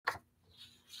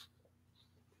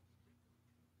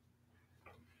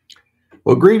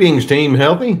Well, greetings, Team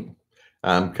Healthy.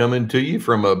 I'm coming to you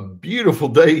from a beautiful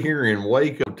day here in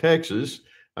Waco, Texas.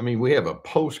 I mean, we have a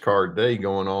postcard day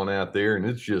going on out there, and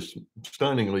it's just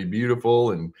stunningly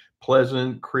beautiful and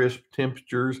pleasant, crisp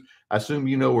temperatures. I assume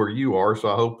you know where you are, so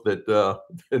I hope that,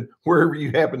 that wherever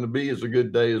you happen to be is a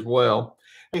good day as well.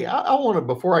 Hey, I want to,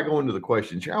 before I go into the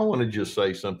questions here, I want to just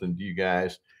say something to you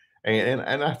guys. And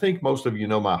I think most of you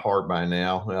know my heart by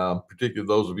now, particularly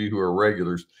those of you who are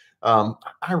regulars.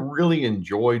 I really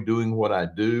enjoy doing what I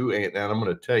do, and I'm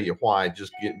going to tell you why.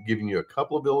 Giving you a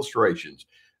couple of illustrations.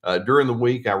 During the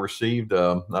week, I received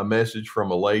a message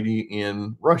from a lady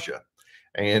in Russia.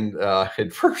 And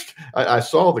at first, I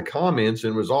saw the comments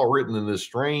and it was all written in this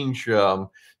strange, you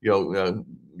know,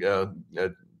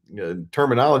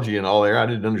 terminology and all there. I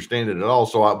didn't understand it at all.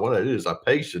 So what it is, I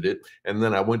pasted it, and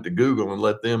then I went to Google and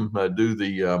let them do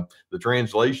the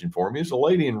translation for me. It's a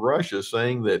lady in Russia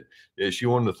saying that she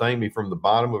wanted to thank me from the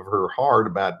bottom of her heart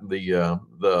about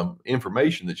the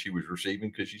information that she was receiving,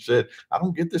 because she said, I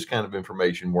don't get this kind of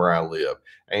information where I live.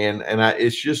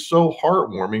 It's just so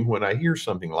heartwarming when I hear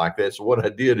something like that. So what I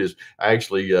did is I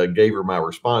actually gave her my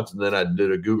response, and then I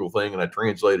did a Google thing and I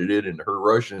translated it into her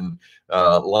Russian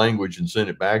language and sent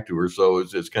it back to her. So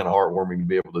it's kind of heartwarming to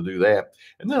be able to do that.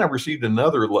 And then I received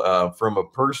another from a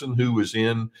person who was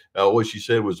in what she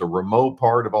said was a remote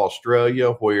part of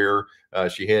Australia where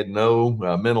she had no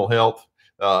mental health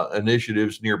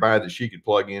initiatives nearby that she could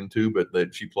plug into, but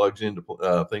that she plugs into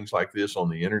things like this on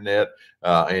the internet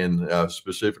and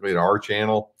specifically to our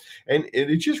channel. And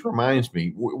it just reminds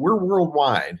me, we're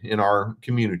worldwide in our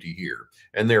community here.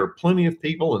 And there are plenty of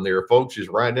people, and there are folks just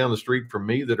right down the street from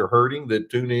me that are hurting, that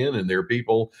tune in, and there are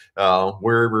people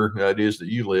wherever it is that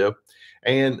you live.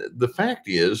 And the fact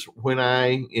is, when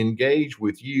I engage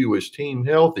with you as Team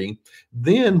Healthy,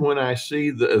 then when I see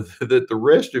that the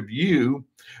rest of you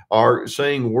are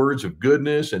saying words of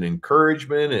goodness and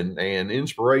encouragement and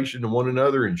inspiration to one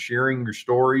another and sharing your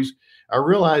stories, I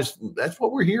realize that's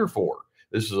what we're here for.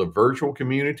 This is a virtual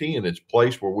community, and it's a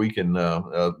place where we can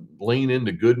lean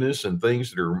into goodness and things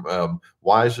that are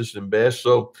wisest and best.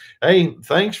 So, hey,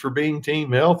 thanks for being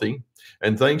Team Healthy.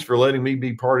 And thanks for letting me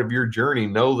be part of your journey.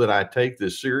 Know that I take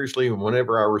this seriously. And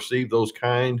whenever I receive those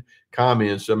kind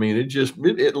comments, I mean,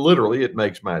 it literally, it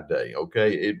makes my day.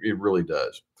 Okay. It really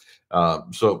does.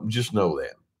 So just know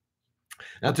that.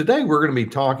 Now, today we're going to be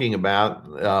talking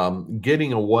about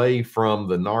getting away from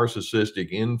the narcissistic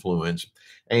influence.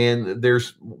 And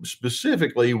there's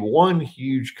specifically one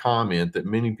huge comment that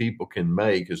many people can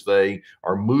make as they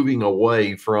are moving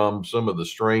away from some of the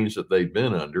strains that they've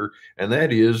been under. And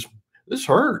that is, this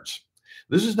hurts.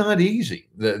 This is not easy.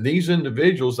 These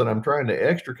individuals that I'm trying to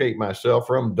extricate myself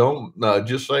from don't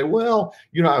just say, well,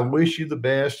 I wish you the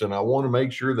best and I want to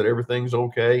make sure that everything's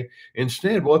okay.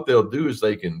 Instead, what they'll do is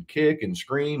they can kick and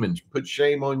scream and put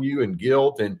shame on you and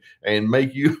guilt and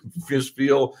make you just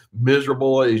feel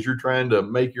miserable as you're trying to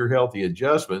make your healthy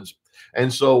adjustments.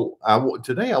 And so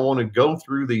today I want to go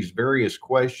through these various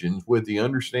questions with the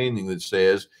understanding that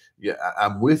says, yeah,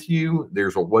 I'm with you.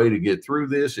 There's a way to get through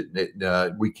this.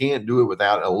 We can't do it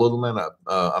without a little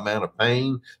amount of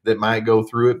pain that might go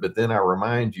through it. But then I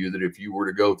remind you that if you were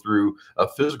to go through a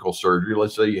physical surgery,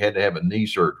 let's say you had to have a knee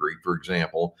surgery, for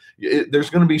example, there's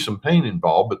going to be some pain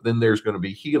involved, but then there's going to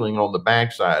be healing on the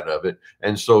backside of it.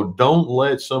 And so don't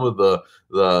let some of the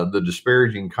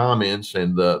disparaging comments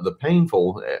and the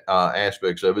painful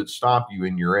aspects of it stop you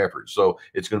in your efforts. So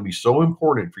it's going to be so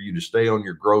important for you to stay on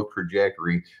your growth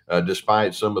trajectory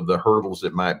despite some of the hurdles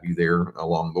that might be there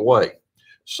along the way.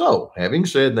 So having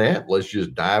said that, let's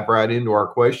just dive right into our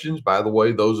questions. By the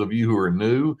way, those of you who are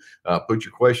new, put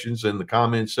your questions in the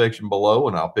comments section below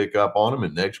and I'll pick up on them.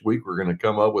 And next week, we're going to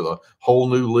come up with a whole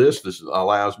new list. This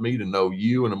allows me to know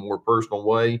you in a more personal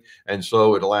way. And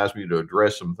so it allows me to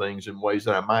address some things in ways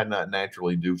that I might not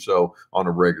naturally do so on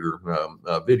a regular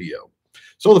video.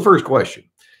 So the first question: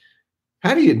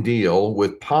 how do you deal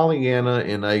with Pollyanna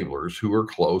enablers who are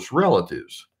close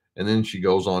relatives? And then she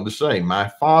goes on to say,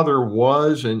 my father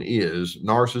was and is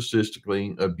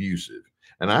narcissistically abusive,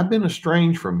 and I've been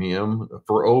estranged from him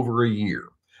for over a year.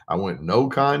 I went no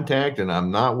contact, and I'm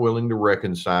not willing to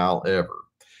reconcile ever.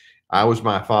 I was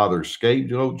my father's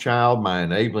scapegoat child. My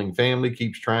enabling family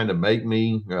keeps trying to make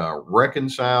me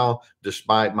reconcile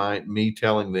despite me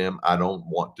telling them I don't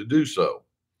want to do so.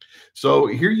 So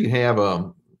here you have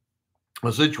a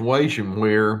situation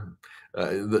where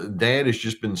the dad has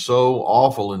just been so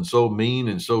awful and so mean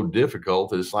and so difficult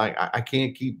that it's like, I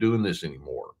can't keep doing this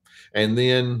anymore. And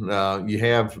then you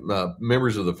have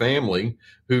members of the family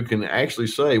who can actually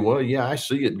say, well, yeah, I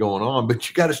see it going on, but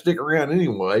you got to stick around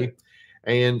anyway.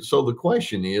 And so the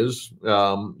question is,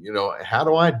 how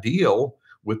do I deal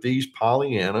with these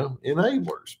Pollyanna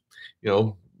enablers? You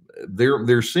know,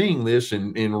 they're seeing this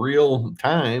in real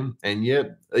time, and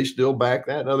yet they still back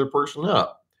that other person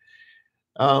up.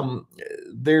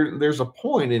 There's a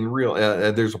point in real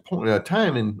there's a point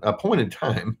in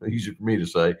time easy for me to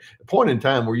say, a point in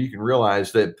time where you can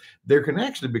realize that there can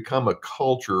actually become a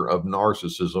culture of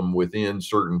narcissism within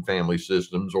certain family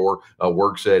systems or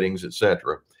work settings,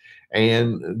 etc.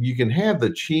 And you can have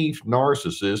the chief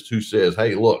narcissist who says,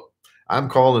 hey, look, I'm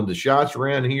calling the shots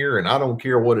around here, and I don't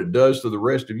care what it does to the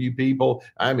rest of you people.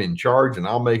 I'm in charge, and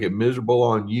I'll make it miserable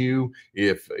on you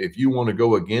if you want to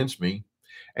go against me.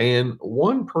 And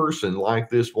one person like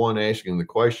this one asking the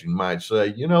question might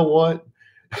say, you know what?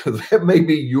 That may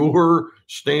be your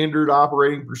standard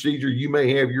operating procedure. You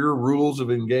may have your rules of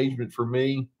engagement for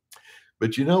me.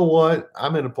 But you know what?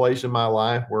 I'm in a place in my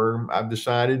life where I've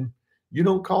decided you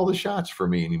don't call the shots for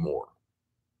me anymore.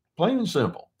 Plain and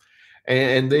simple.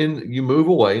 And then you move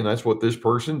away, and that's what this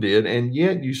person did. And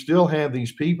yet you still have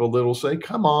these people that'll say,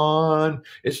 come on,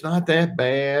 it's not that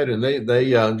bad. And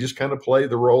they just kind of play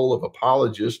the role of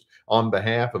apologist on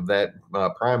behalf of that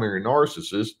primary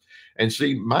narcissist. And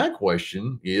see, my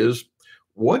question is,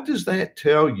 what does that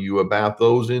tell you about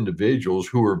those individuals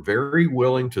who are very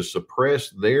willing to suppress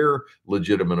their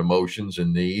legitimate emotions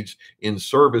and needs in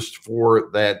service for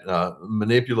that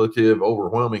manipulative,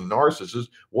 overwhelming narcissist?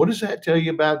 What does that tell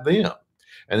you about them?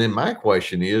 And then my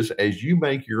question is, as you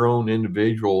make your own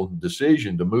individual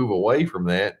decision to move away from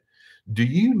that, do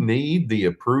you need the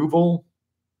approval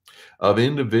of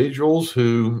individuals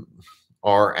who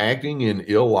are acting in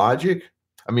illogic?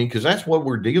 I mean, because that's what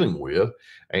we're dealing with.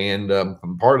 And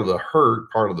part of the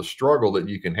hurt, part of the struggle that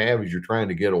you can have as you're trying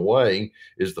to get away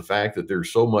is the fact that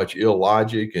there's so much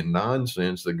illogic and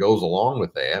nonsense that goes along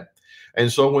with that.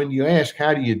 And so when you ask,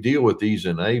 how do you deal with these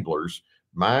enablers?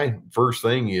 My first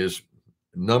thing is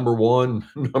number one,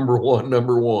 number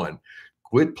one,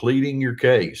 quit pleading your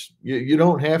case. You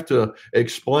don't have to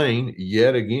explain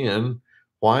yet again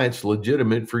why it's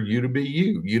legitimate for you to be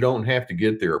you. You don't have to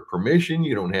get their permission.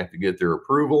 You don't have to get their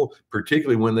approval,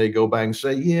 particularly when they go back and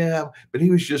say, yeah, but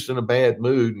he was just in a bad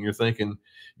mood. And you're thinking,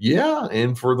 yeah,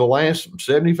 and for the last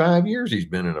 75 years, he's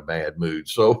been in a bad mood.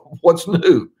 So what's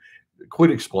new?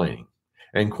 Quit explaining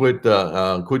and quit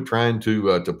trying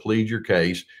to plead your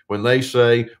case when they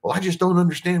say, well, I just don't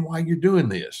understand why you're doing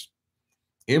this.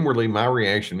 Inwardly, my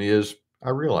reaction is,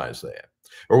 I realize that.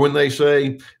 Or when they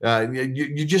say,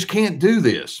 you just can't do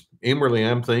this. Inwardly,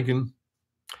 I'm thinking,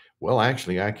 well,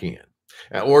 actually, I can.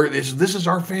 Or this is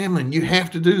our family and you have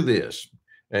to do this.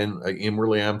 And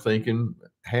inwardly, I'm thinking,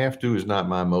 have to is not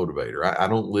my motivator. I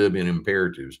don't live in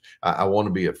imperatives. I want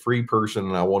to be a free person,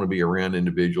 and I want to be around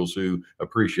individuals who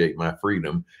appreciate my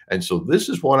freedom. And so this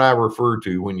is what I refer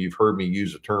to when you've heard me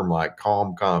use a term like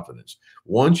calm confidence.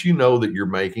 Once you know that you're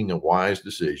making a wise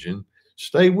decision,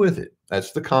 stay with it.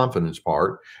 That's the confidence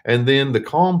part. And then the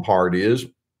calm part is,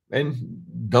 and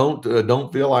don't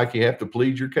feel like you have to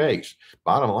plead your case.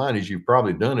 Bottom line is you've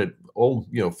probably done it,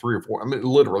 three or four, I mean,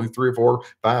 literally 3 or 4,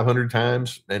 500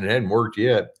 times, and it hadn't worked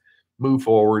yet. Move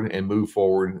forward and move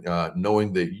forward,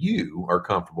 knowing that you are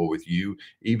comfortable with you,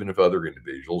 even if other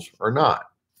individuals are not.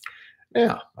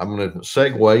 Now, I'm going to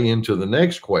segue into the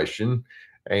next question.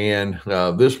 And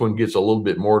this one gets a little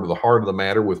bit more to the heart of the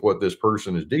matter with what this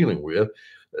person is dealing with.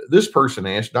 This person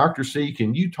asked, Dr. C,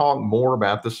 can you talk more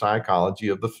about the psychology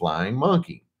of the flying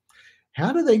monkey?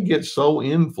 How do they get so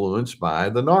influenced by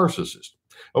the narcissist?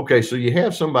 Okay, so you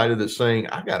have somebody that's saying,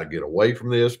 I got to get away from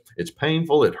this. It's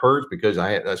painful. It hurts because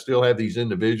I still have these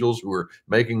individuals who are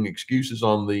making excuses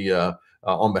on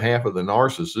behalf of the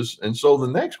narcissist. And so the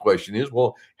next question is,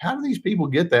 well, how do these people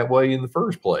get that way in the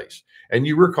first place? And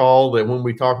you recall that when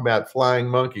we talk about flying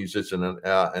monkeys, it's an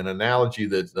analogy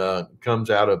that comes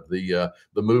out of the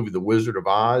movie The Wizard of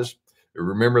Oz.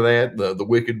 Remember that the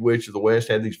Wicked Witch of the West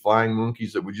had these flying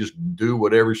monkeys that would just do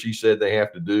whatever she said they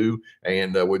have to do,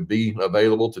 and would be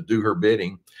available to do her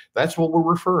bidding. That's what we're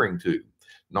referring to.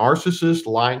 Narcissists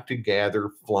like to gather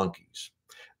flunkies.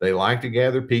 They like to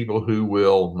gather people who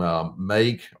will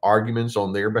make arguments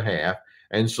on their behalf,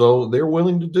 and so they're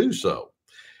willing to do so.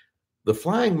 The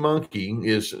flying monkey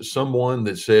is someone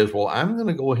that says, well, I'm going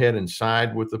to go ahead and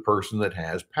side with the person that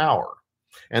has power.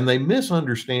 And they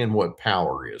misunderstand what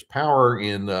power is. Power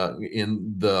in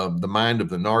the mind of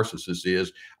the narcissist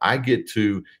is, I get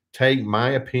to take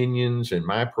my opinions and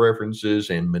my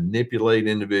preferences and manipulate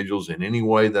individuals in any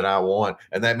way that I want.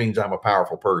 And that means I'm a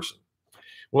powerful person.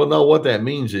 Well, no, what that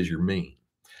means is you're mean.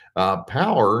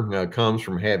 Power comes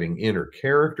from having inner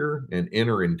character and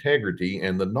inner integrity,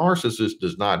 and the narcissist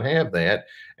does not have that.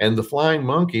 And the flying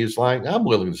monkey is like, I'm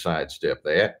willing to sidestep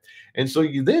that. And so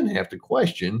you then have to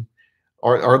question,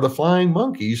 are the flying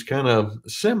monkeys kind of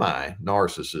semi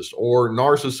narcissists or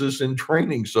narcissists in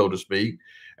training, so to speak?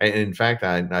 And in fact,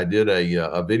 I did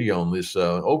a video on this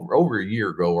over a year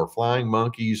ago. Are flying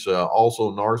monkeys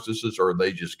also narcissists, or are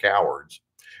they just cowards?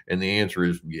 And the answer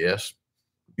is yes.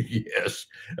 Yes,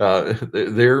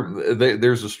 there's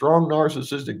a strong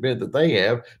narcissistic bent that they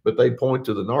have, but they point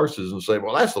to the narcissist and say,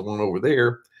 "Well, that's the one over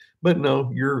there." But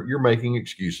no, you're making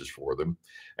excuses for them.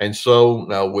 And so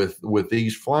now with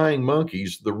these flying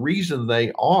monkeys, the reason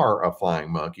they are a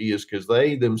flying monkey is because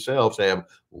they themselves have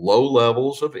low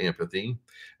levels of empathy.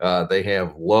 They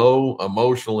have low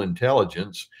emotional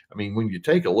intelligence. I mean, when you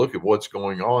take a look at what's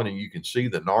going on, and you can see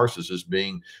the narcissist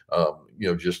being,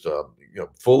 just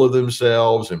full of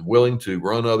themselves and willing to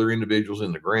run other individuals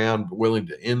in the ground, willing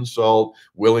to insult,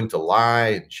 willing to lie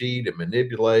and cheat and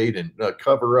manipulate and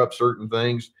cover up certain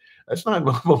things. That's not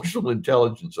emotional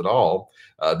intelligence at all.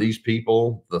 These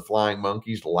people, the flying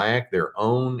monkeys, lack their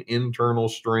own internal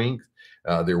strength.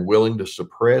 They're willing to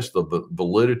suppress the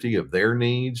validity of their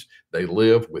needs. They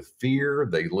live with fear.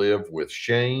 They live with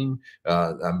shame.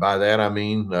 And by that, I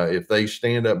mean, if they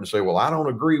stand up and say, well, I don't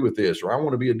agree with this, or I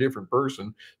want to be a different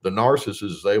person, the narcissist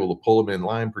is able to pull them in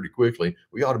line pretty quickly.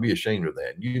 We ought to be ashamed of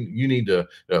that. You need to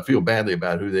feel badly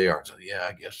about who they are. So, yeah,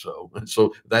 I guess so. And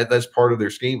so that's part of their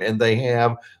scheme. And they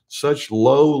have such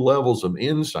low levels of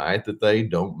insight that they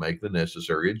don't make the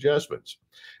necessary adjustments.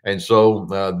 And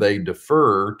so they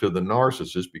defer to the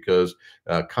narcissist because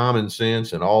common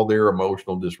sense and all their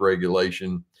emotional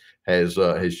dysregulation has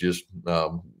just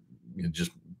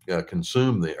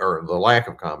consumed the, or the lack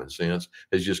of common sense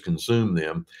has just consumed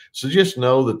them. So just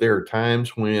know that there are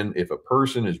times when, if a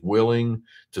person is willing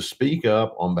to speak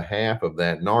up on behalf of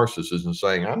that narcissist and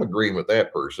saying, I'm agreeing with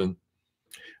that person,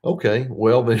 okay,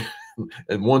 well then,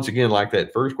 and once again, like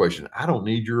that first question, I don't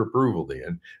need your approval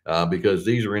then, because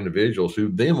these are individuals who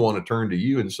then want to turn to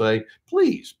you and say,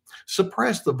 please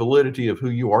suppress the validity of who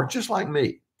you are, just like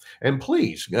me. And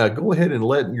please go ahead and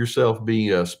let yourself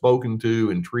be spoken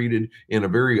to and treated in a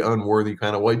very unworthy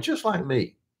kind of way, just like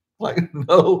me. Like,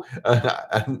 no,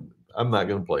 I'm not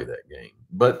going to play that game.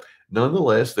 But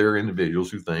nonetheless, there are individuals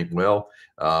who think, well,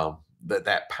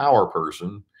 that power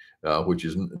person, which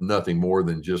is nothing more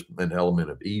than just an element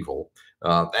of evil.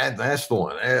 That's the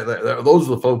one. Those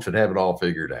are the folks that have it all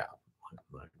figured out.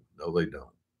 No, they don't.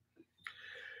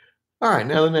 All right,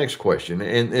 now the next question,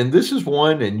 and this is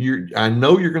one, and I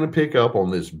know you're going to pick up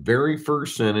on this very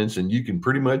first sentence, and you can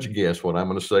pretty much guess what I'm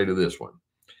going to say to this one.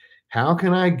 How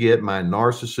can I get my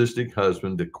narcissistic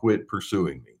husband to quit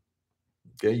pursuing me?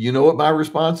 Okay, you know what my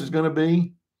response is going to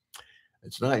be?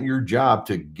 It's not your job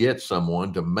to get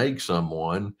someone, to make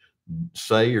someone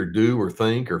say or do or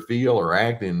think or feel or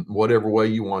act in whatever way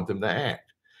you want them to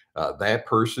act. That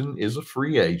person is a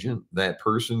free agent. That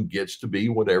person gets to be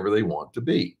whatever they want to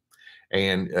be.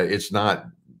 And it's not,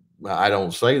 I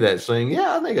don't say that saying,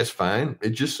 yeah, I think it's fine.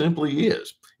 It just simply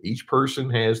is. Each person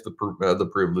has the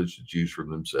privilege to choose for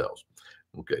themselves.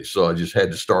 Okay, so I just had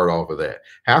to start off with that.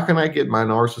 How can I get my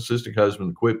narcissistic husband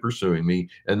to quit pursuing me?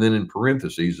 And then in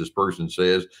parentheses, this person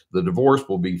says the divorce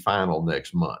will be final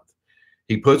next month.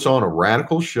 He puts on a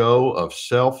radical show of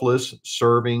selfless,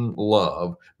 serving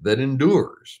love that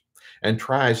endures and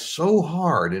tries so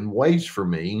hard and waits for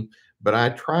me. But I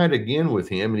tried again with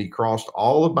him, and he crossed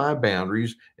all of my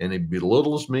boundaries, and he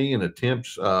belittles me and attempted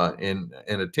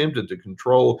to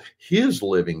control his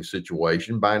living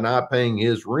situation by not paying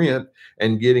his rent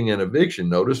and getting an eviction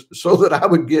notice, so that I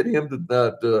would get him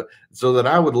so that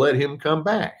I would let him come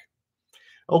back.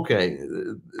 Okay,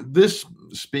 this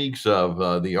speaks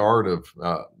of the art of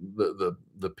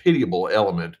the pitiable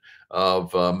element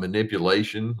of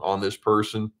manipulation on this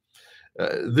person.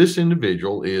 This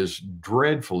individual is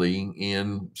dreadfully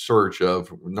in search of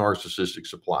narcissistic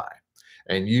supply.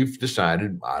 And you've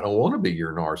decided, I don't want to be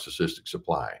your narcissistic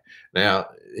supply. Now,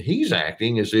 he's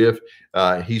acting as if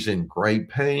he's in great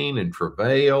pain and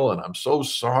travail, and I'm so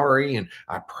sorry, and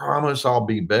I promise I'll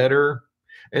be better.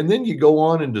 And then you go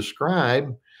on and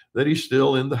describe that he's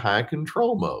still in the high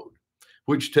control mode,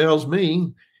 which tells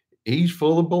me he's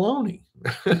full of baloney.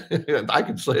 I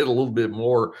could say it a little bit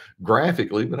more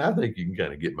graphically, but I think you can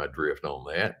kind of get my drift on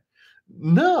that.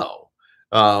 No,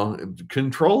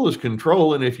 control is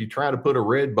control, and if you try to put a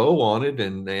red bow on it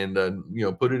and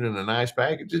put it in a nice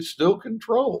package, it's still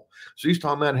control. So he's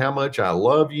talking about how much I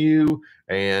love you,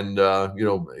 and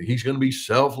he's going to be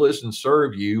selfless and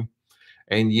serve you,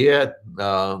 and yet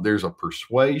there's a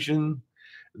persuasion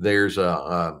there's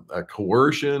a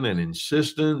coercion and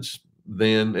insistence,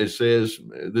 then it says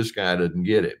this guy doesn't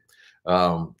get it.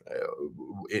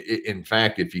 In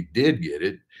fact, if he did get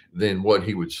it, then what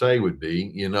he would say would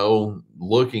be,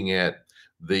 looking at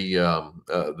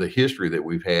the history that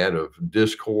we've had of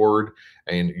discord,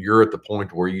 and you're at the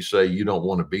point where you say you don't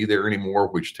want to be there anymore,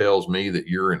 which tells me that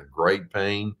you're in great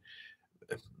pain.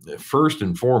 First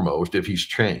and foremost, if he's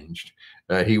changed,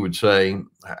 he would say,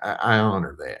 I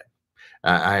honor that.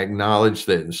 I acknowledge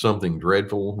that something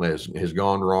dreadful has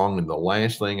gone wrong, and the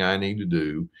last thing I need to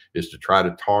do is to try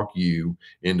to talk you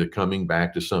into coming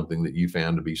back to something that you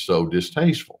found to be so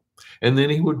distasteful. And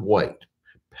then he would wait.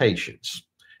 Patience.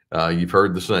 You've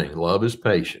heard the saying, love is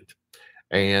patient.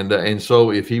 And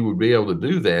so if he would be able to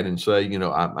do that and say,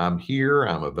 I'm here,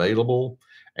 I'm available,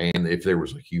 and if there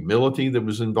was a humility that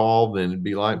was involved, then it'd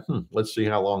be like, let's see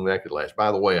how long that could last.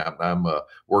 By the way, I'm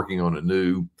working on a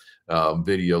new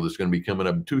video that's going to be coming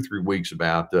up in 2-3 weeks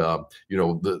about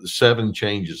the 7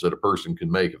 changes that a person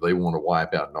can make if they want to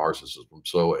wipe out narcissism.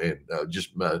 So, and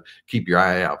just keep your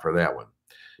eye out for that one.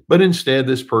 But instead,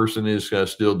 this person is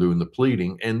still doing the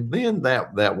pleading, and then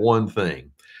that one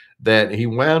thing that he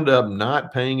wound up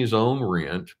not paying his own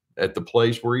rent at the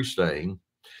place where he's staying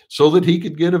so that he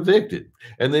could get evicted.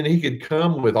 And then he could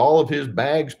come with all of his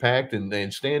bags packed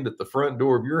and stand at the front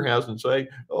door of your house and say,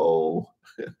 oh,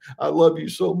 I love you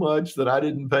so much that I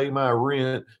didn't pay my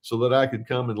rent so that I could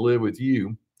come and live with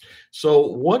you. So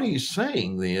what he's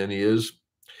saying then is,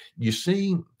 you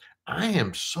see, I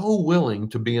am so willing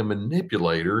to be a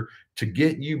manipulator to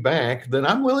get you back that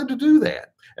I'm willing to do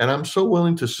that. And I'm so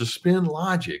willing to suspend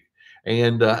logic.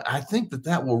 And I think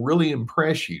that will really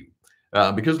impress you.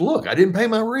 Because look, I didn't pay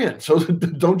my rent. So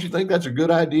don't you think that's a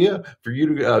good idea for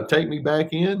you to take me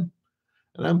back in?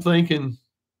 And I'm thinking,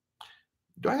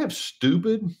 do I have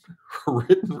stupid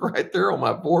written right there on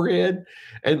my forehead?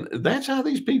 And that's how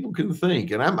these people can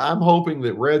think. And I'm hoping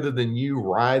that rather than you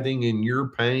writhing in your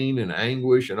pain and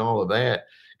anguish and all of that,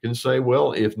 can say,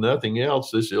 well, if nothing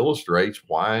else, this illustrates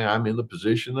why I'm in the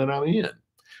position that I'm in.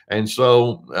 And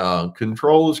so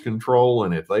control is control.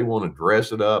 And if they want to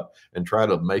dress it up and try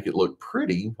to make it look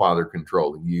pretty while they're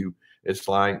controlling you, it's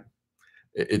like,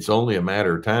 it's only a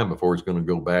matter of time before it's going to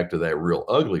go back to that real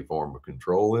ugly form of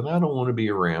control. And I don't want to be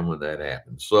around when that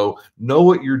happens. So know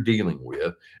what you're dealing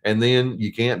with. And then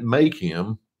you can't make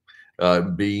him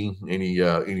be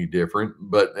any different.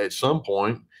 But at some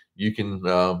point, you can,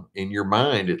 in your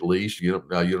mind at least, you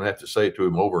don't have to say it to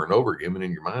him over and over again. And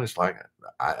in your mind, it's like,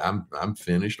 I'm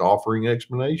finished offering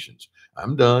explanations.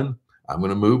 I'm done. I'm going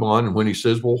to move on. And when he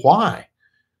says, well, why?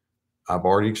 I've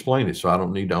already explained it, so I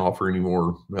don't need to offer any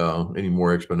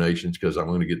more explanations, because I'm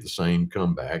going to get the same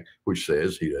comeback, which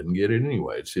says he doesn't get it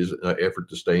anyway. It's his effort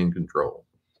to stay in control,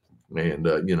 and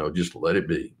just let it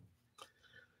be.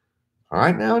 All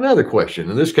right, now another question,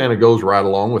 and this kind of goes right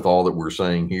along with all that we're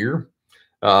saying here.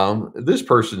 This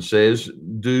person says,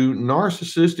 do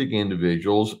narcissistic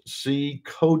individuals see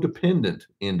codependent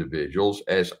individuals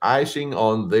as icing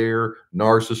on their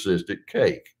narcissistic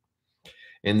cake?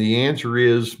 And the answer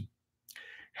is,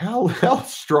 how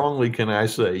strongly can I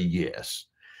say yes?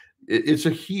 It's a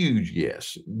huge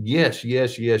yes. Yes,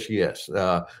 yes, yes, yes.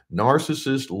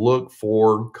 Narcissists look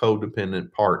for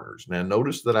codependent partners. Now,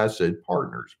 notice that I said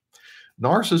partners.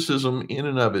 Narcissism in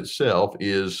and of itself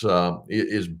is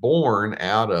born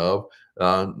out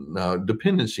of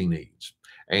dependency needs.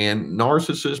 And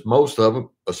narcissists, most of them,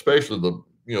 especially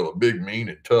the big, mean,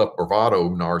 and tough bravado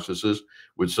narcissists,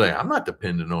 would say, I'm not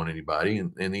dependent on anybody.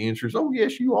 And the answer is, oh,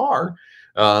 yes, you are.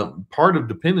 Part of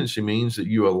dependency means that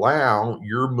you allow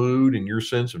your mood and your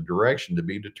sense of direction to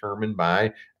be determined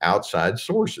by outside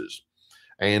sources.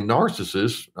 And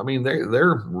narcissists, I mean,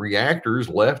 they're reactors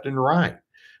left and right.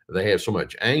 They have so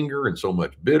much anger and so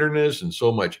much bitterness and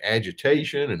so much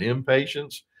agitation and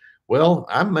impatience. Well,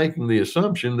 I'm making the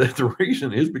assumption that the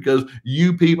reason is because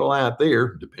you people out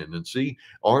there, dependency,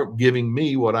 aren't giving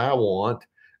me what I want.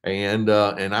 And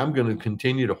I'm going to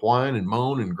continue to whine and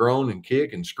moan and groan and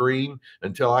kick and scream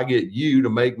until I get you to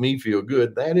make me feel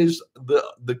good. That is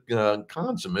the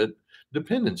consummate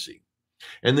dependency.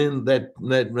 And then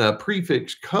that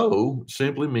prefix co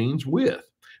simply means with.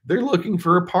 They're looking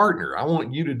for a partner. I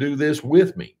want you to do this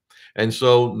with me. And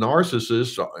so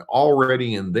narcissists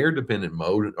already in their dependent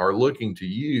mode are looking to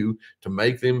you to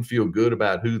make them feel good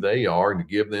about who they are and to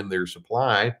give them their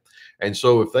supply. And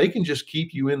so if they can just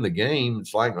keep you in the game,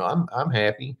 it's like, well, I'm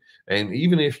happy. And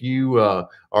even if you are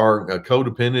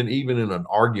codependent, even in an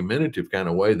argumentative kind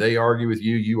of way, they argue with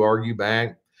you, you argue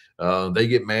back. They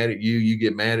get mad at you, you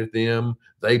get mad at them.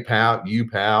 They pout, you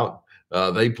pout.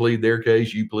 They plead their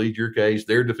case, you plead your case.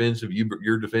 They're defensive,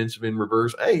 you're defensive in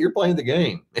reverse. Hey, you're playing the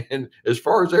game. And as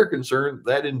far as they're concerned,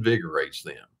 that invigorates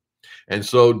them. And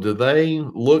so, do they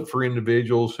look for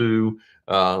individuals who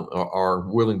are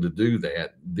willing to do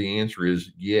that? The answer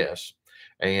is yes.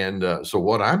 And so,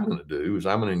 what I'm going to do is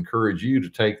I'm going to encourage you to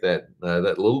take that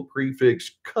little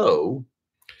prefix "co"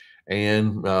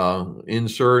 and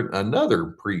insert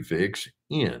another prefix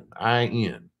 "in."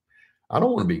 I-N. I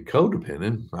don't want to be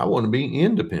codependent. I want to be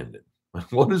independent.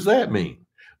 What does that mean?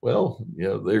 Well,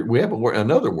 we have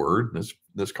another word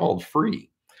that's called free.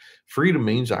 Freedom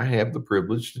means I have the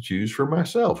privilege to choose for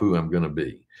myself who I'm going to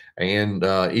be. And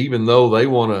even though they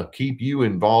want to keep you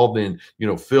involved in,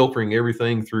 filtering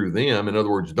everything through them, in other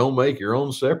words, don't make your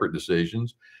own separate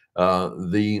decisions.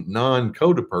 The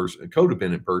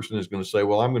codependent person is going to say,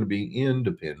 well, I'm going to be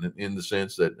independent in the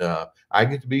sense that I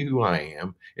get to be who I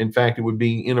am. In fact, it would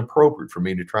be inappropriate for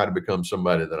me to try to become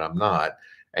somebody that I'm not.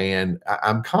 And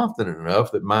I'm confident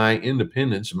enough that my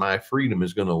independence and my freedom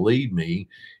is going to lead me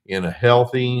in a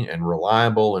healthy and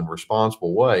reliable and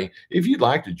responsible way. If you'd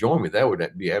like to join me, that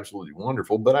would be absolutely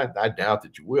wonderful, but I doubt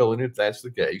that you will. And if that's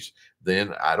the case,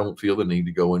 then I don't feel the need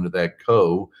to go into that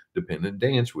codependent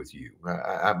dance with you.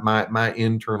 My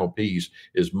internal peace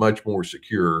is much more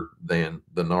secure than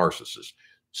the narcissist.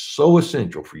 So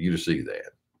essential for you to see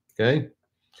that. Okay.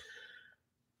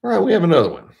 All right, we have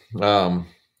another one.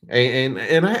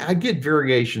 I get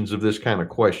variations of this kind of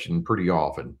question pretty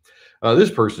often.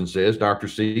 This person says, Dr.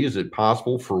 C, is it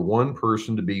possible for one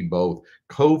person to be both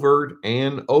covert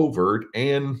and overt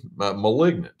and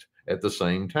malignant at the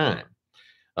same time?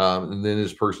 And then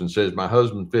this person says, my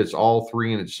husband fits all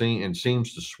three and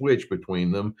seems to switch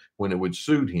between them when it would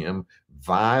suit him.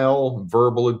 Vile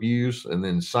verbal abuse, and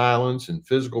then silence and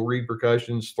physical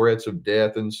repercussions, threats of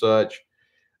death and such.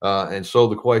 And so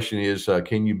the question is,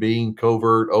 can you be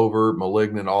covert, overt,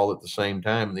 malignant all at the same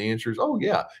time? And the answer is, oh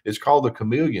yeah, it's called the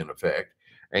chameleon effect.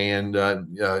 And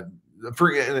and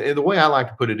the way I like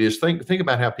to put it is, think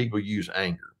about how people use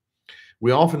anger. We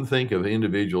often think of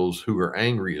individuals who are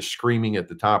angry as screaming at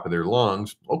the top of their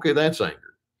lungs. Okay, that's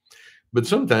anger. But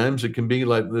sometimes it can be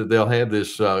like they'll have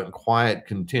this quiet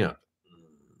contempt.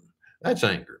 That's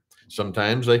anger.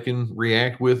 Sometimes they can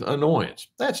react with annoyance.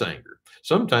 That's anger.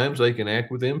 Sometimes they can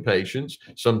act with impatience.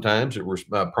 Sometimes it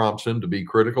prompts them to be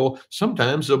critical.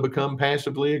 Sometimes they'll become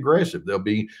passively aggressive. They'll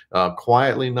be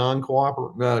quietly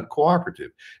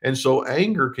cooperative. And so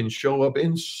anger can show up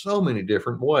in so many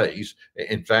different ways.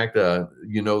 In fact,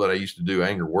 you know that I used to do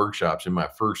anger workshops. In my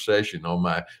first session on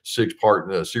my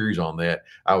 6-part series on that,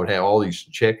 I would have all these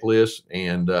checklists.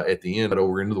 And at the end,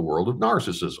 over into the world of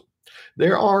narcissism.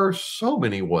 There are so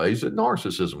many ways that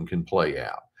narcissism can play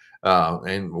out,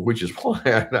 and which is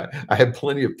why I have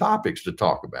plenty of topics to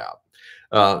talk about.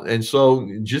 And so,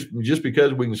 just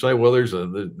because we can say, well, there's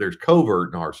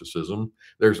covert narcissism,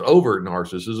 there's overt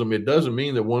narcissism, it doesn't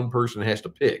mean that one person has to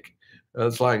pick.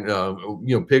 It's like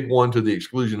pick one to the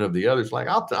exclusion of the other. It's like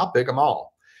I'll pick them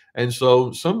all. And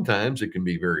so sometimes it can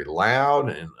be very loud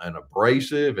and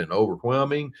abrasive and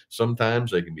overwhelming.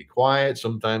 Sometimes they can be quiet.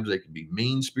 Sometimes they can be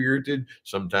mean spirited.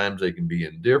 Sometimes they can be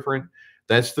indifferent.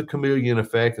 That's the chameleon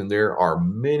effect. And there are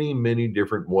many, many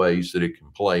different ways that it can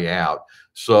play out.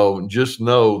 So just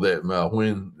know that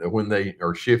when they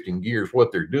are shifting gears,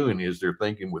 what they're doing is they're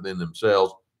thinking within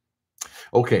themselves,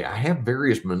 okay, I have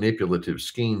various manipulative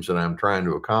schemes that I'm trying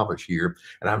to accomplish here,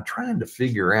 and I'm trying to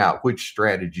figure out which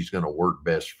strategy is going to work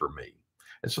best for me.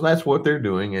 And so that's what they're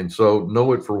doing. And so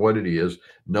know it for what it is.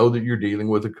 Know that you're dealing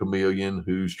with a chameleon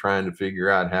who's trying to figure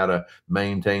out how to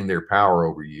maintain their power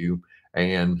over you.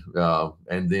 And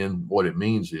then what it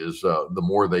means is the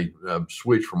more they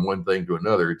switch from one thing to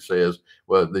another, it says,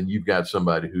 well, then you've got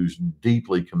somebody who's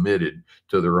deeply committed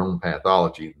to their own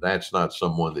pathology. That's not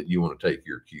someone that you want to take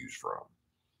your cues from.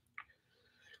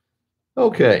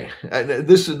 Okay,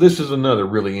 this is another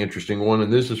really interesting one,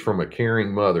 and this is from a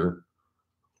caring mother.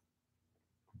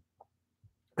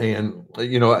 And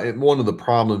one of the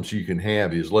problems you can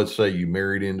have is, let's say you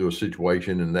married into a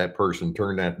situation and that person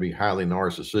turned out to be highly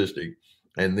narcissistic,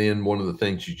 and then one of the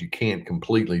things that you can't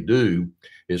completely do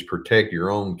is protect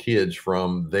your own kids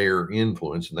from their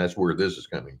influence, and that's where this is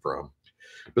coming from.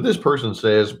 But this person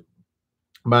says,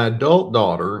 my adult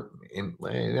daughter, and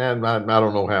I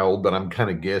don't know how old, but I'm kind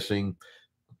of guessing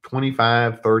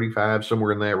 25, 35,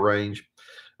 somewhere in that range.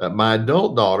 My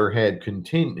adult daughter had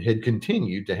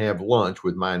continued to have lunch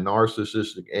with my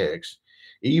narcissistic ex,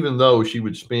 even though she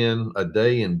would spend a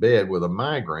day in bed with a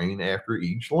migraine after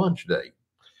each lunch date.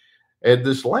 At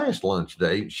this last lunch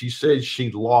date, she said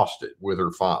she lost it with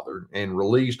her father and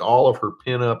released all of her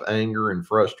pent up anger and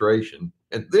frustration.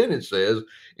 And then it says,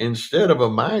 instead of a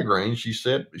migraine, she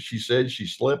said she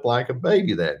slept like a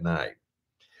baby that night.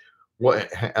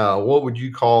 What would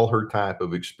you call her type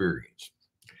of experience?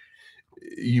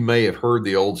 You may have heard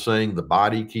the old saying, the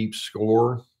body keeps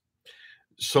score.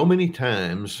 So many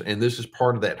times, and this is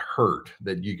part of that hurt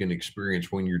that you can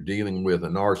experience when you're dealing with a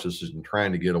narcissist and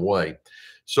trying to get away.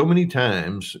 So many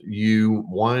times you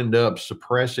wind up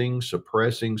suppressing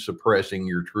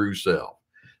your true self.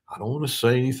 I don't want to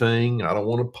say anything. I don't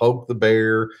want to poke the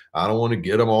bear. I don't want to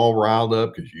get them all riled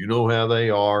up because you know how they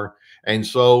are. And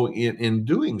so, in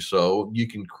doing so, you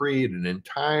can create an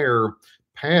entire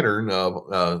pattern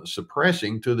of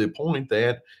suppressing to the point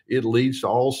that it leads to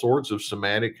all sorts of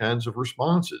somatic kinds of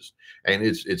responses. And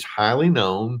it's highly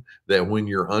known that when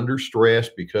you're under stress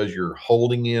because you're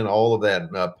holding in all of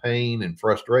that pain and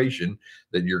frustration,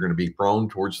 that you're going to be prone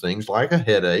towards things like a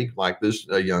headache, like this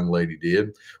young lady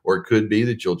did, or it could be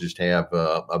that you'll just have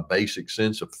a basic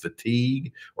sense of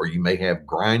fatigue, or you may have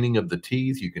grinding of the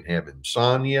teeth. You can have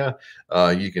insomnia.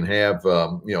 You can have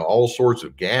all sorts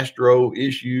of gastro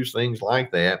issues, things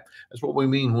like that. That's what we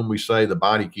mean when we say the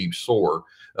body keeps sore.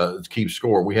 Keep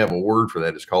score. We have a word for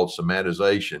that. It's called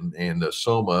somatization, and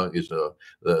soma is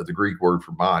the Greek word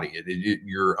for body.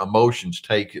 Your emotions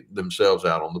take themselves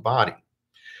out on the body.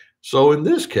 So in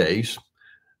this case,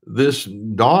 this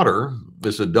daughter,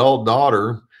 this adult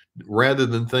daughter, rather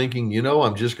than thinking,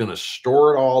 I'm just going to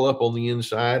store it all up on the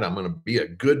inside, I'm going to be a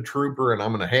good trooper and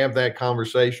I'm going to have that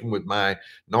conversation with my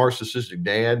narcissistic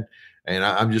dad, and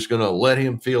I'm just going to let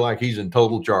him feel like he's in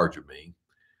total charge of me.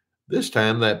 This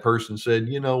time, that person said,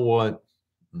 you know what?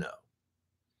 No,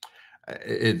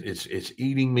 it's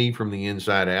eating me from the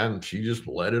inside out, and she just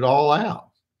let it all out.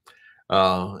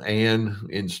 And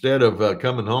instead of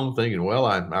coming home thinking, well,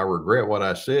 I regret what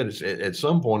I said, at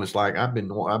some point it's like I've been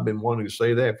wanting to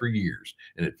say that for years,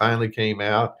 and it finally came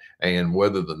out. And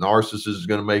whether the narcissist is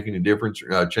going to make any difference,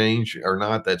 change or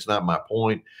not, that's not my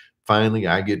point. Finally,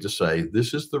 I get to say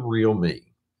this is the real me.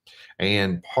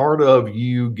 And part of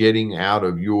you getting out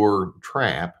of your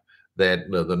trap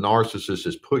that the narcissist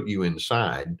has put you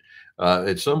inside,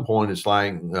 at some point, it's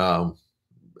like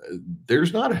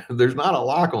there's not a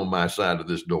lock on my side of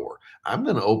this door. I'm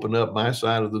going to open up my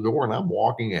side of the door and I'm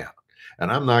walking out.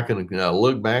 And I'm not going to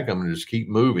look back. I'm going to just keep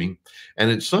moving. And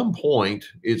at some point,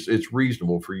 it's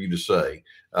reasonable for you to say,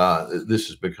 this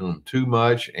has become too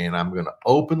much, and I'm going to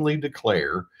openly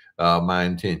declare my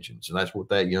intentions. And that's what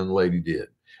that young lady did.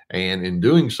 And in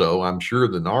doing so, I'm sure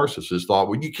the narcissist thought,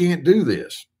 well, you can't do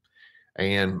this.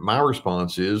 And my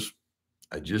response is,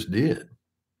 I just did.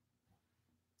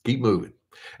 Keep moving.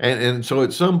 And so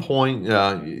at some point,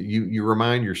 you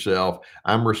remind yourself,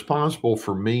 I'm responsible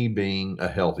for me being a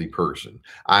healthy person.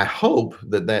 I hope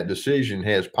that decision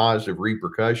has positive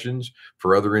repercussions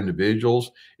for other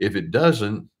individuals. If it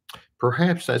doesn't,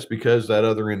 perhaps that's because that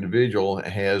other individual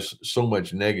has so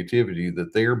much negativity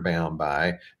that they're bound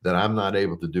by that I'm not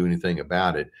able to do anything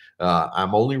about it.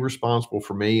 I'm only responsible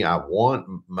for me. I want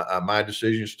my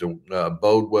decisions to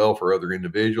bode well for other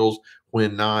individuals.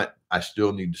 When not, I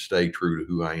still need to stay true to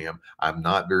who I am. I'm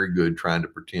not very good trying to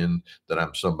pretend that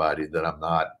I'm somebody that I'm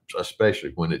not,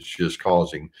 especially when it's just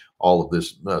causing all of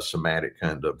this somatic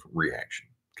kind of reaction.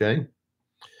 Okay.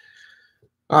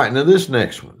 All right, now this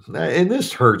next one, and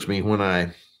this hurts me when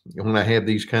I have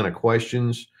these kind of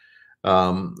questions,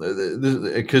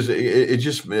 because it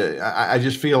just I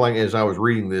just feel like as I was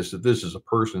reading this that this is a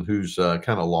person who's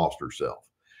kind of lost herself.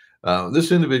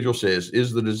 This individual says,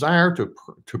 "Is the desire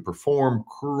to perform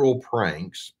cruel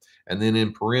pranks, and then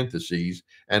in parentheses,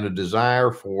 and a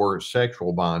desire for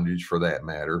sexual bondage for that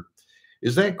matter,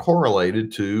 is that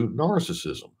correlated to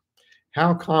narcissism?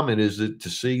 How common is it to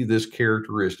see this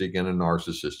characteristic in a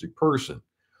narcissistic person?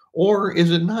 Or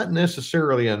is it not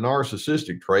necessarily a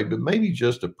narcissistic trait, but maybe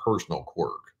just a personal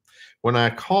quirk? When I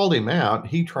called him out,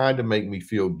 he tried to make me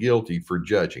feel guilty for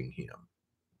judging him."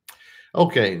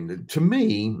 Okay, to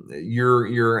me,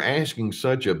 you're asking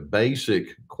such a basic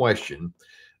question.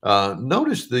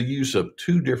 Notice the use of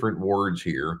two different words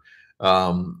here.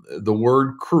 The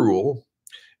word cruel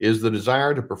is the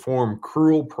desire to perform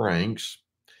cruel pranks,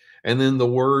 and then the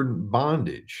word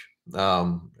bondage.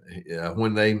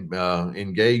 When they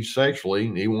engage sexually,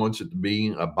 he wants it to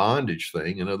be a bondage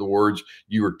thing. In other words,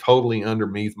 you are totally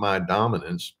underneath my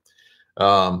dominance.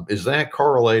 Is that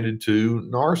correlated to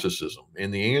narcissism?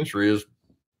 And the answer is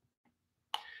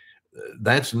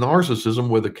that's narcissism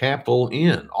with a capital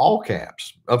N, all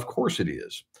caps. Of course it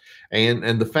is.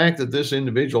 And the fact that this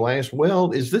individual asked,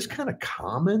 well, is this kind of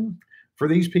common for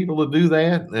these people to do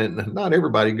that. And not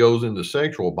everybody goes into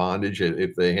sexual bondage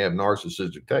if they have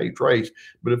narcissistic traits,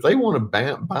 but if they want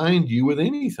to bind you with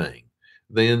anything,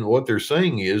 then what they're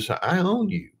saying is, I own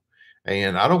you.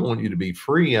 And I don't want you to be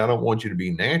free. I don't want you to be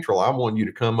natural. I want you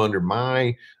to come under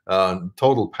my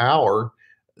total power.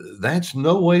 That's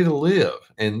no way to live.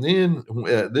 And then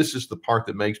this is the part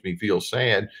that makes me feel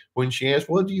sad when she asked,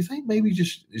 well, do you think maybe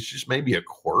it's just maybe a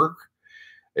quirk?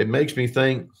 It makes me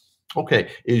think, okay,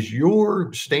 is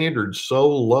your standard so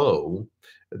low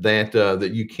that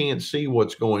that you can't see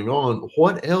what's going on?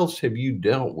 What else have you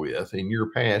dealt with in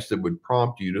your past that would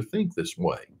prompt you to think this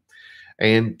way?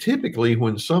 And typically,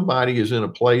 when somebody is in a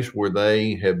place where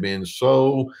they have been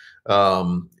so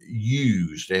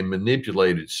used and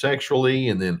manipulated sexually,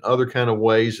 and then other kind of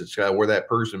ways, it's where that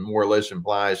person more or less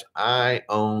implies, I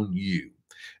own you.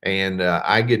 And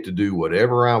I get to do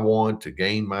whatever I want to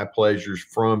gain my pleasures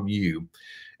from you.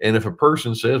 And if a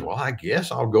person says, well, I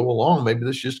guess I'll go along, maybe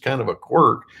this is just kind of a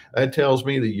quirk, that tells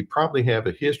me that you probably have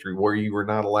a history where you were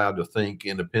not allowed to think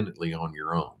independently on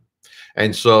your own.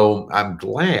 And so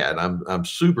I'm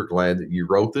super glad that you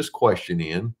wrote this question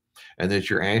in and that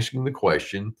you're asking the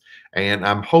question. And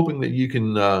I'm hoping that you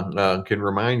can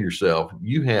remind yourself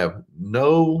you have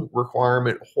no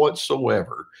requirement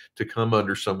whatsoever to come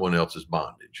under someone else's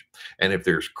bondage. And if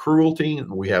there's cruelty,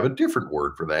 we have a different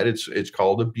word for that. It's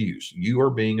called abuse. You are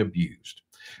being abused.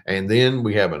 And then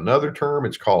we have another term,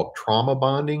 it's called trauma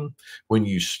bonding. When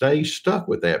you stay stuck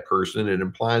with that person, it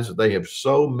implies that they have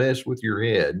so messed with your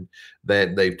head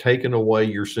that they've taken away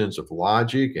your sense of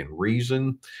logic and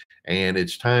reason, and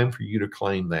it's time for you to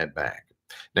claim that back.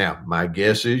 Now, my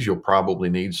guess is you'll probably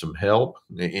need some help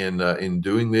in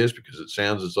doing this, because it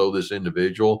sounds as though this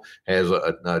individual has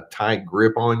a tight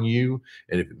grip on you.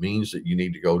 And if it means that you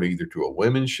need to go to either to a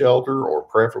women's shelter, or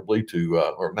preferably to,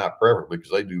 or not preferably,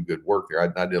 because they do good work there.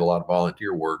 I did a lot of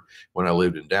volunteer work when I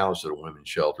lived in Dallas at a women's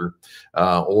shelter,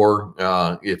 or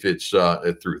if it's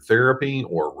through therapy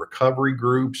or recovery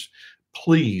groups,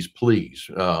 please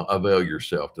avail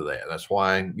yourself to that. That's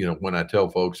why, when I tell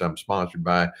folks I'm sponsored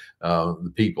by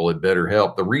the people at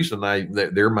BetterHelp, the reason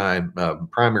they're my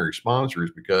primary sponsor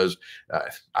is because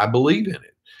I believe in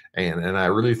it. And I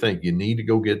really think you need to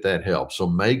go get that help. So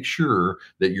make sure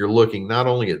that you're looking not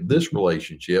only at this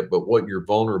relationship, but what your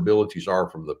vulnerabilities are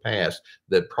from the past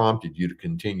that prompted you to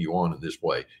continue on in this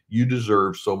way. You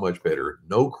deserve so much better.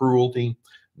 No cruelty,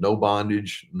 no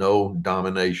bondage, no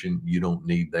domination. You don't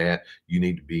need that. You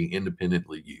need to be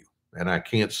independently you. And I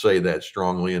can't say that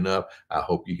strongly enough. I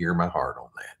hope you hear my heart on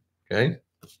that. Okay.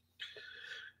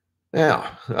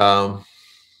 Now,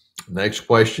 next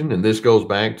question, and this goes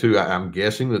back to, I'm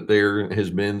guessing that there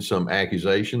has been some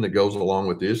accusation that goes along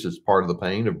with this. It's part of the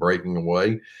pain of breaking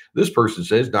away. This person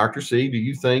says, Dr. C, do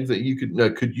you think that you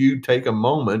could you take a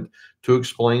moment to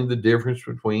explain the difference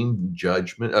between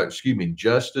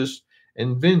justice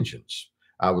and vengeance?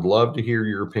 I would love to hear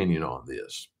your opinion on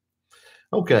this.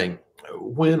 Okay.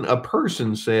 When a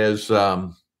person says,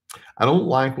 I don't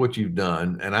like what you've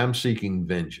done and I'm seeking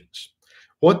vengeance,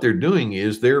 what they're doing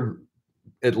is they're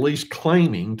at least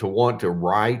claiming to want to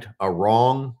right a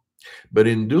wrong, but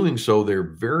in doing so,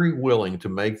 they're very willing to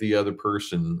make the other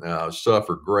person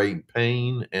suffer great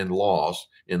pain and loss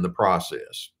in the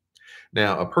process.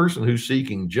 Now, a person who's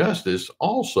seeking justice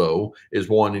also is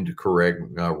wanting to correct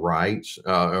rights,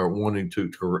 or wanting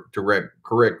to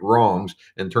correct wrongs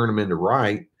and turn them into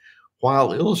right,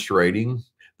 while illustrating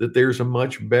that there's a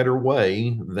much better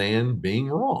way than being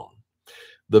wrong.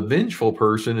 The vengeful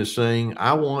person is saying,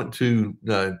 I want to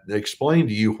explain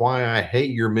to you why I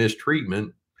hate your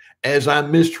mistreatment as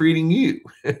I'm mistreating you.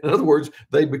 In other words,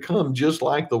 they become just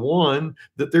like the one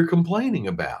that they're complaining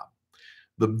about.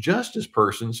 The justice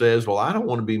person says, well, I don't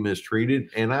want to be mistreated,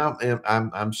 and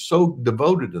I'm so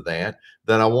devoted to that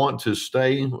I want to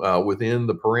stay within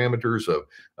the parameters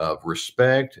of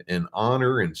respect and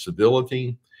honor and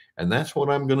civility. And that's what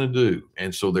I'm going to do.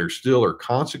 And so there still are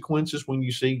consequences when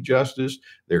you seek justice.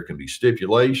 There can be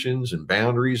stipulations and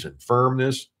boundaries and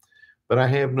firmness, but I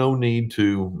have no need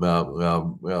to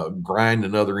grind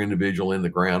another individual in the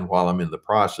ground while I'm in the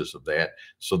process of that.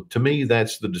 So to me,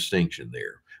 that's the distinction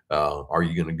there. Are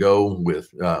you going to go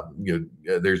with,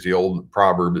 there's the old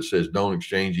proverb that says, don't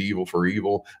exchange evil for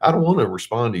evil. I don't want to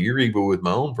respond to your evil with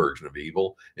my own version of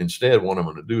evil. Instead, what I'm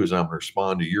going to do is I'm going to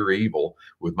respond to your evil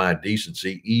with my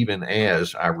decency, even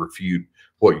as I refute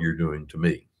what you're doing to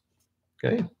me.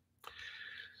 Okay.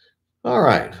 All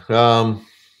right.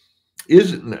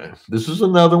 This is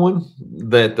another one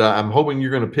that I'm hoping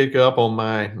you're going to pick up on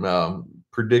my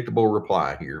predictable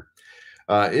reply here.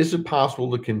 Is it possible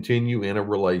to continue in a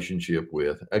relationship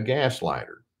with a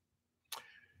gaslighter?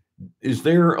 Is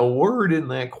there a word in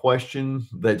that question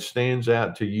that stands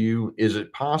out to you? Is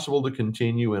it possible to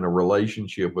continue in a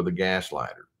relationship with a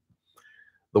gaslighter?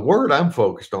 The word I'm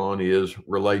focused on is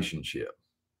relationship.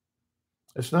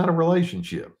 It's not a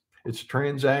relationship. It's a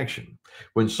transaction.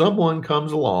 When someone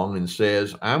comes along and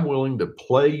says, "I'm willing to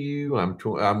play you. I'm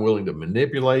willing to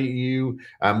manipulate you.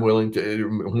 I'm willing to."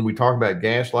 When we talk about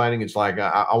gaslighting, it's like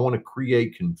I want to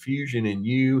create confusion in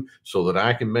you so that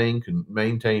I can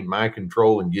maintain my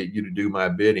control and get you to do my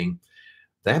bidding.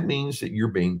 That means that you're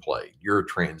being played. You're a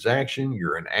transaction,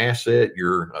 you're an asset,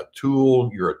 you're a tool,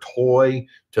 you're a toy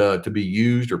to be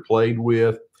used or played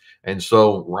with. And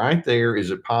so, right there,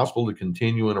 is it possible to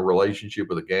continue in a relationship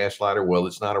with a gaslighter? Well,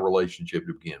 it's not a relationship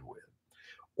to begin with.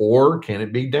 Or can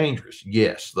it be dangerous?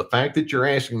 Yes. The fact that you're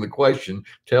asking the question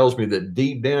tells me that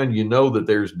deep down you know that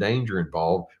there's danger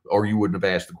involved, or you wouldn't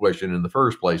have asked the question in the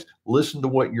first place. Listen to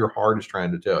what your heart is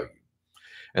trying to tell you.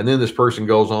 And then this person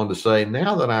goes on to say,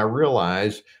 now that I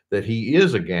realize that he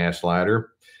is a gaslighter,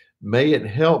 may it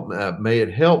help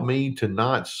me to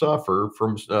not suffer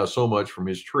from so much from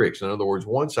his tricks. In other words,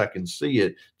 once I can see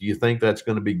it, do you think that's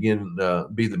going to be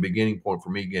the beginning point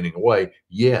for me getting away?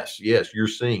 Yes, you're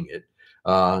seeing it.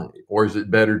 Or is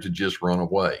it better to just run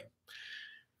away?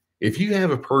 If you have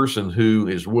a person who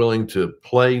is willing to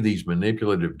play these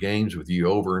manipulative games with you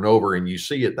over and over and you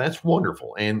see it, that's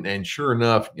wonderful. And sure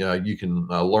enough, you can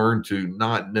learn to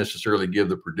not necessarily give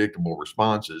the predictable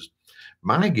responses.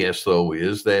 My guess, though,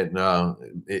 is that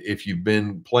if you've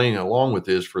been playing along with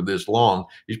this for this long,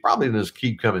 he's probably going to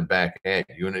keep coming back at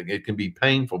you, and it can be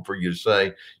painful for you to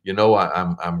say,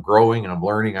 I'm growing, I'm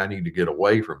learning, I need to get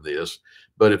away from this.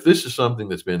 But if this is something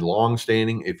that's been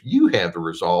long-standing, if you have the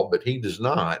resolve, but he does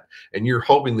not, and you're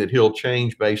hoping that he'll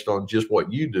change based on just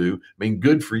what you do, I mean,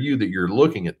 good for you that you're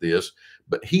looking at this,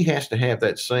 but he has to have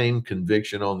that same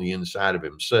conviction on the inside of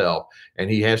himself,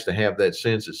 and he has to have that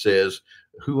sense that says,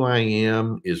 who I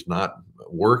am is not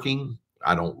working.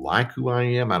 I don't like who I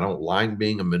am. I don't like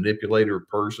being a manipulator of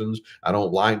persons. I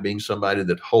don't like being somebody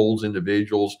that holds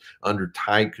individuals under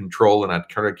tight control and I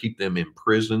try to keep them in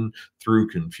prison through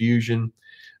confusion.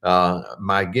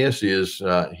 My guess is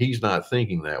he's not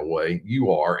thinking that way.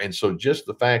 You are. And so just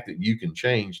the fact that you can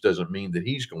change doesn't mean that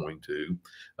he's going to.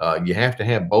 You have to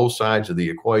have both sides of the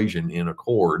equation in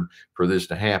accord for this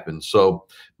to happen. So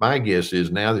my guess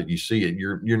is now that you see it,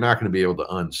 you're not going to be able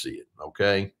to unsee it.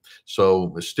 Okay.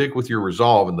 So stick with your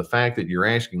resolve. And the fact that you're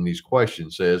asking these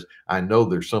questions says, I know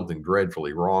there's something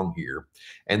dreadfully wrong here.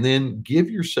 And then give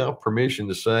yourself permission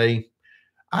to say,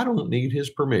 I don't need his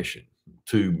permission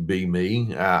to be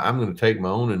me. I'm going to take my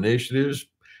own initiatives.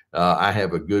 I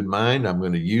have a good mind. I'm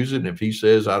going to use it. And if he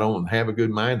says I don't have a good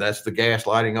mind, that's the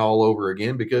gaslighting all over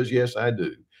again, because yes, I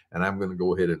do. And I'm going to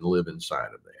go ahead and live inside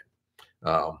of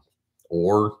that.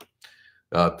 Or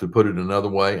to put it another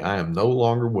way, I am no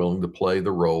longer willing to play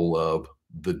the role of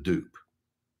the dupe.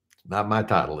 Not my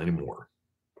title anymore.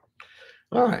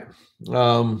 All right.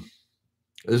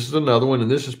 This is another one, and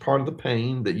this is part of the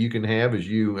pain that you can have as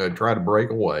you try to break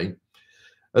away.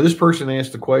 This person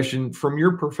asked the question, from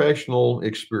your professional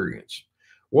experience,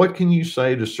 what can you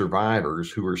say to survivors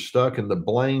who are stuck in the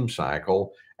blame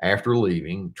cycle after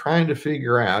leaving, trying to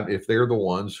figure out if they're the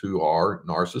ones who are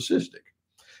narcissistic?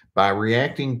 By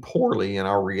reacting poorly in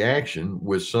our reaction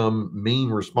with some mean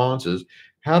responses,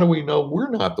 how do we know we're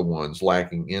not the ones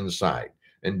lacking insight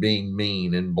and being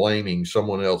mean and blaming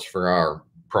someone else for our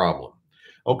problem?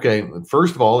 Okay,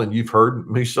 first of all, and you've heard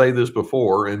me say this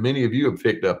before, and many of you have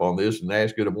picked up on this and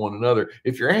asked it of one another.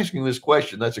 If you're asking this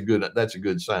question, that's a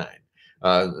good sign.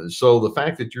 So the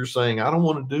fact that you're saying, I don't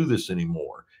want to do this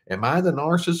anymore. Am I the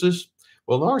narcissist?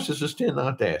 Well, narcissists tend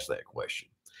not to ask that question.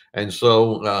 And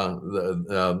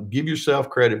so give yourself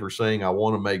credit for saying, I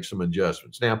want to make some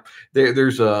adjustments. Now,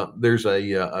 there's a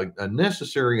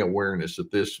necessary awareness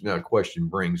that this question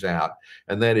brings out.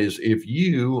 And that is, if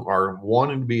you are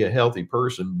wanting to be a healthy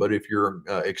person, but if you're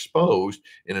exposed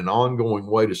in an ongoing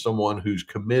way to someone who's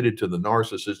committed to the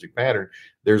narcissistic pattern,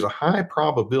 there's a high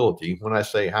probability, when I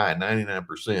say high,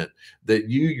 99%, that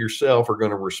you yourself are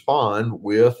going to respond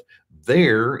with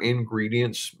their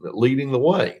ingredients leading the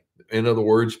way. In other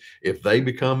words, if they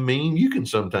become mean, you can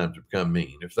sometimes become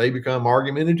mean. If they become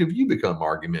argumentative, you become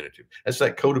argumentative. That's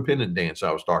that codependent dance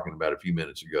I was talking about a few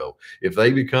minutes ago. If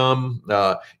they become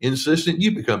insistent,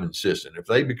 you become insistent. If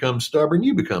they become stubborn,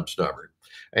 you become stubborn.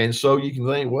 And so you can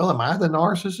think, well, am I the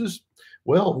narcissist?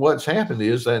 Well, what's happened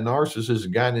is that narcissist has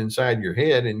gotten inside your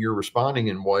head and you're responding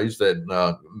in ways that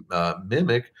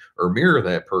mimic or mirror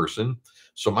that person.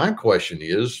 So my question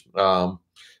is,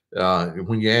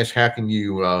 when you ask, how can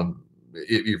you,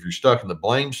 if you're stuck in the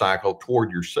blame cycle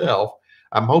toward yourself,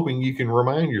 I'm hoping you can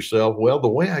remind yourself, well, the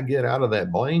way I get out of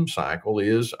that blame cycle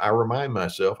is I remind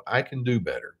myself I can do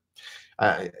better.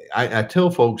 I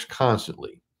tell folks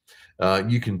constantly,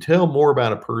 you can tell more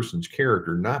about a person's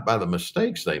character not by the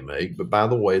mistakes they make, but by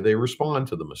the way they respond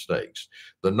to the mistakes.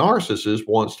 The narcissist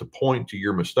wants to point to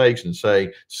your mistakes and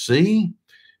say, see,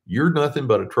 you're nothing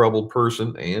but a troubled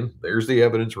person, and there's the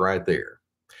evidence right there.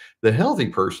 The healthy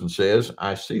person says,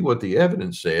 I see what the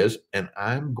evidence says, and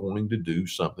I'm going to do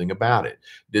something about it.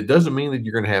 It doesn't mean that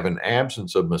you're going to have an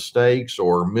absence of mistakes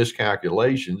or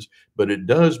miscalculations, but it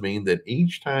does mean that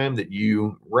each time that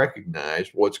you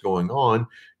recognize what's going on,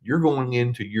 you're going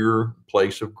into your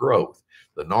place of growth.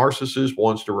 The narcissist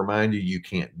wants to remind you you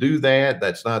can't do that.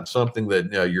 That's not something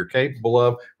that you're capable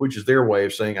of, which is their way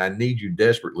of saying, I need you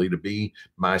desperately to be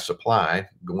my supply,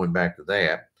 going back to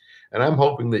that. And I'm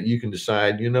hoping that you can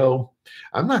decide,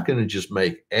 I'm not going to just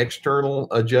make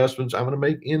external adjustments. I'm going to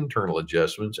make internal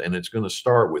adjustments. And it's going to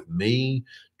start with me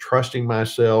trusting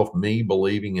myself, me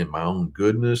believing in my own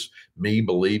goodness, me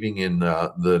believing in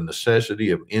the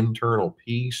necessity of internal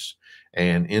peace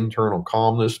and internal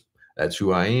calmness. That's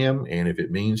who I am. And if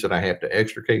it means that I have to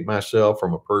extricate myself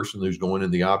from a person who's going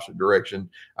in the opposite direction,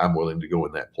 I'm willing to go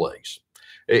in that place.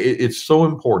 It's so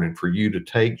important for you to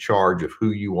take charge of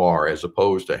who you are as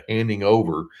opposed to handing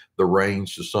over the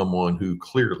reins to someone who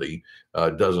clearly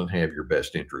doesn't have your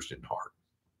best interest in heart.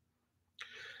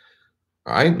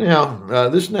 All right, now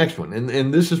this next one,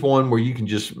 and this is one where you can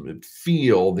just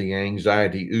feel the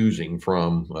anxiety oozing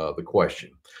from the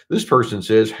question. This person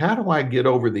says, how do I get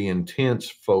over the intense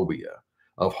phobia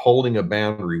of holding a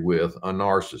boundary with a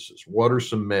narcissist? What are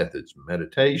some methods?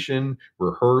 Meditation,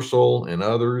 rehearsal, and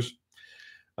others?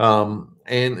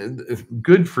 And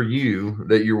good for you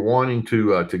that you're wanting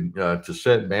to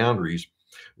set boundaries.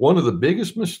 One of the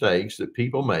biggest mistakes that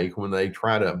people make when they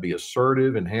try to be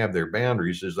assertive and have their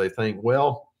boundaries is they think,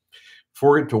 well,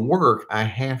 for it to work, I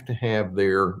have to have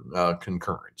their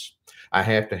concurrence. I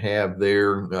have to have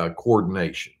their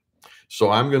coordination. So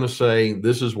I'm going to say,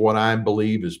 this is what I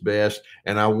believe is best.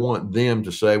 And I want them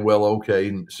to say, well,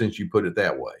 okay, since you put it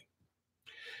that way.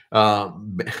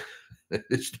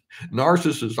 It's,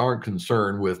 narcissists aren't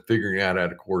concerned with figuring out how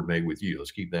to coordinate with you.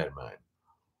 Let's keep that in mind.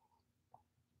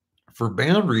 For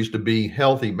boundaries to be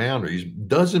healthy boundaries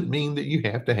doesn't mean that you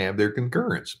have to have their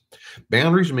concurrence.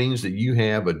 Boundaries means that you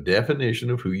have a definition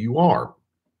of who you are.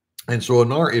 And so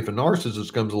if a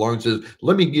narcissist comes along and says,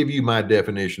 let me give you my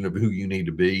definition of who you need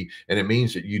to be, and it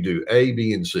means that you do A,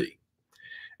 B, and C.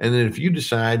 And then if you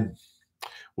decide,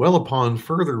 well, upon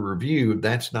further review,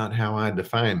 that's not how I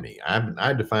define me.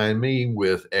 I define me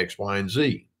with X, Y, and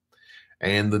Z.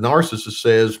 And the narcissist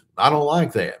says, I don't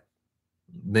like that.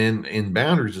 Then in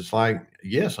boundaries, it's like,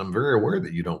 yes, I'm very aware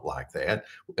that you don't like that.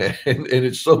 And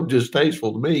it's so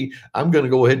distasteful to me, I'm going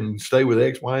to go ahead and stay with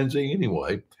X, Y, and Z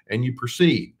anyway. And you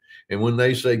proceed. And when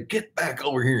they say, get back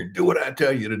over here and do what I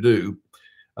tell you to do,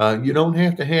 you don't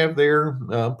have to have their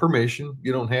permission.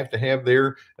 You don't have to have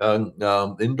their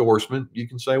endorsement. You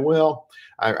can say, well,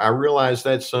 I realize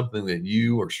that's something that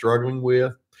you are struggling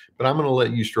with, but I'm going to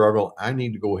let you struggle. I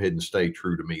need to go ahead and stay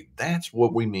true to me. That's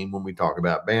what we mean when we talk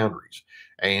about boundaries.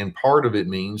 And part of it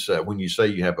means when you say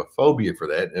you have a phobia for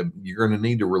that, you're going to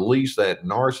need to release that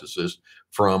narcissist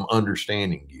from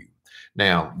understanding you.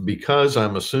 Now, because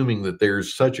I'm assuming that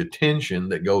there's such a tension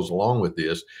that goes along with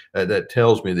this, that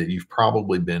tells me that you've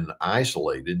probably been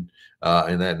isolated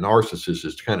and that narcissist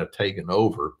is kind of taken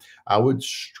over. I would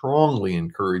strongly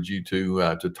encourage you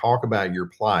to talk about your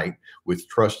plight with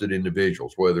trusted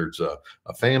individuals, whether it's a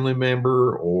family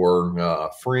member or a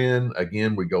friend.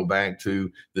 Again, we go back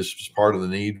to this is part of the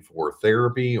need for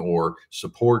therapy or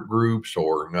support groups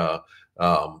or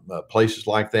places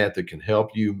like that can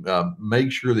help you.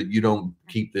 Make sure that you don't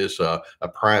keep this a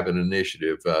private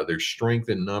initiative. There's strength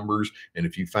in numbers, and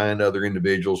if you find other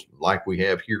individuals like we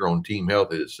have here on Team Health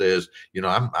that says,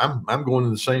 I'm going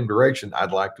in the same direction,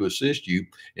 I'd like to assist you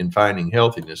in finding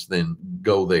healthiness, then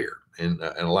go there and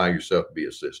allow yourself to be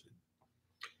assisted.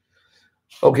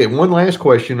 Okay, one last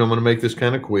question. I'm going to make this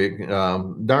kind of quick.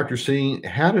 Dr. C,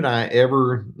 how did I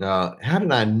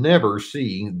never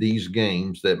see these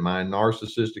games that my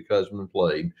narcissistic husband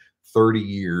played 30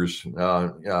 years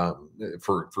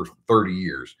for 30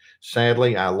 years?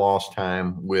 Sadly, I lost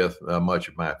time with much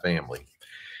of my family.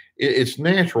 It's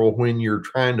natural when you're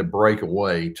trying to break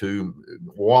away to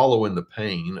wallow in the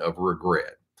pain of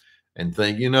regret and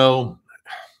think,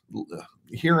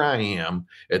 here I am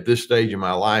at this stage in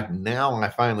my life. Now I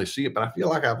finally see it, but I feel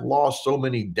like I've lost so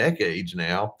many decades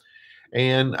now.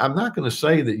 And I'm not going to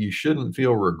say that you shouldn't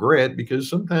feel regret, because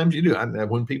sometimes you do.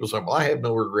 When people say, well, I have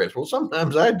no regrets. Well,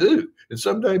 sometimes I do. And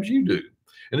sometimes you do.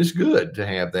 And it's good to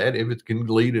have that if it can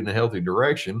lead in a healthy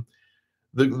direction.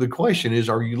 The question is,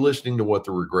 are you listening to what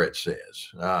the regret says?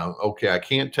 Okay, I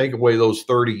can't take away those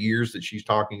 30 years that she's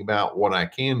talking about. What I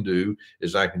can do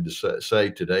is I can just say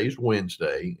today's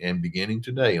Wednesday, and beginning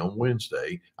today on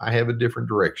Wednesday, I have a different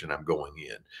direction I'm going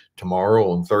in. Tomorrow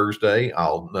on Thursday,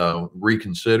 I'll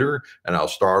reconsider and I'll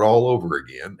start all over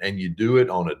again. And you do it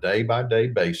on a day by day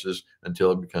basis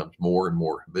until it becomes more and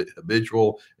more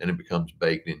habitual and it becomes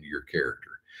baked into your character.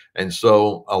 And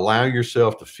so allow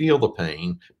yourself to feel the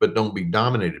pain, but don't be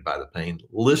dominated by the pain.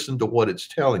 Listen to what it's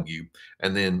telling you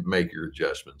and then make your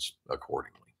adjustments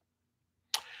accordingly.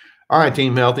 All right,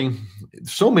 Team Healthy.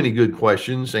 So many good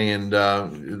questions, and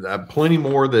plenty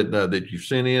more that you've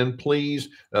sent in. Please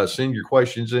send your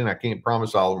questions in. I can't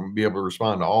promise I'll be able to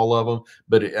respond to all of them,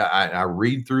 but I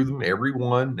read through them, every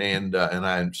one, and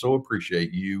I so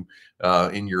appreciate you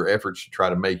in your efforts to try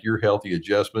to make your healthy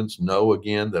adjustments. Know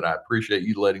again that I appreciate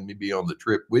you letting me be on the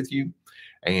trip with you,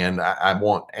 and I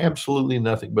want absolutely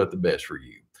nothing but the best for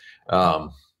you.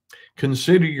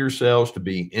 Consider yourselves to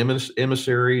be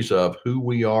emissaries of who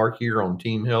we are here on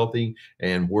Team Healthy,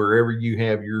 and wherever you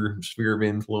have your sphere of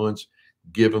influence,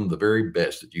 give them the very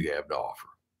best that you have to offer.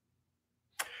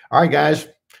 All right, guys.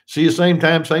 See you same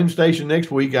time, same station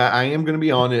next week. I am going to be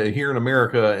on here in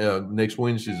America. Next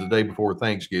Wednesday is the day before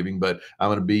Thanksgiving, but I'm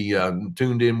going to be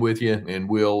tuned in with you, and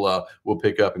we'll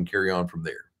pick up and carry on from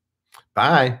there.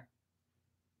 Bye.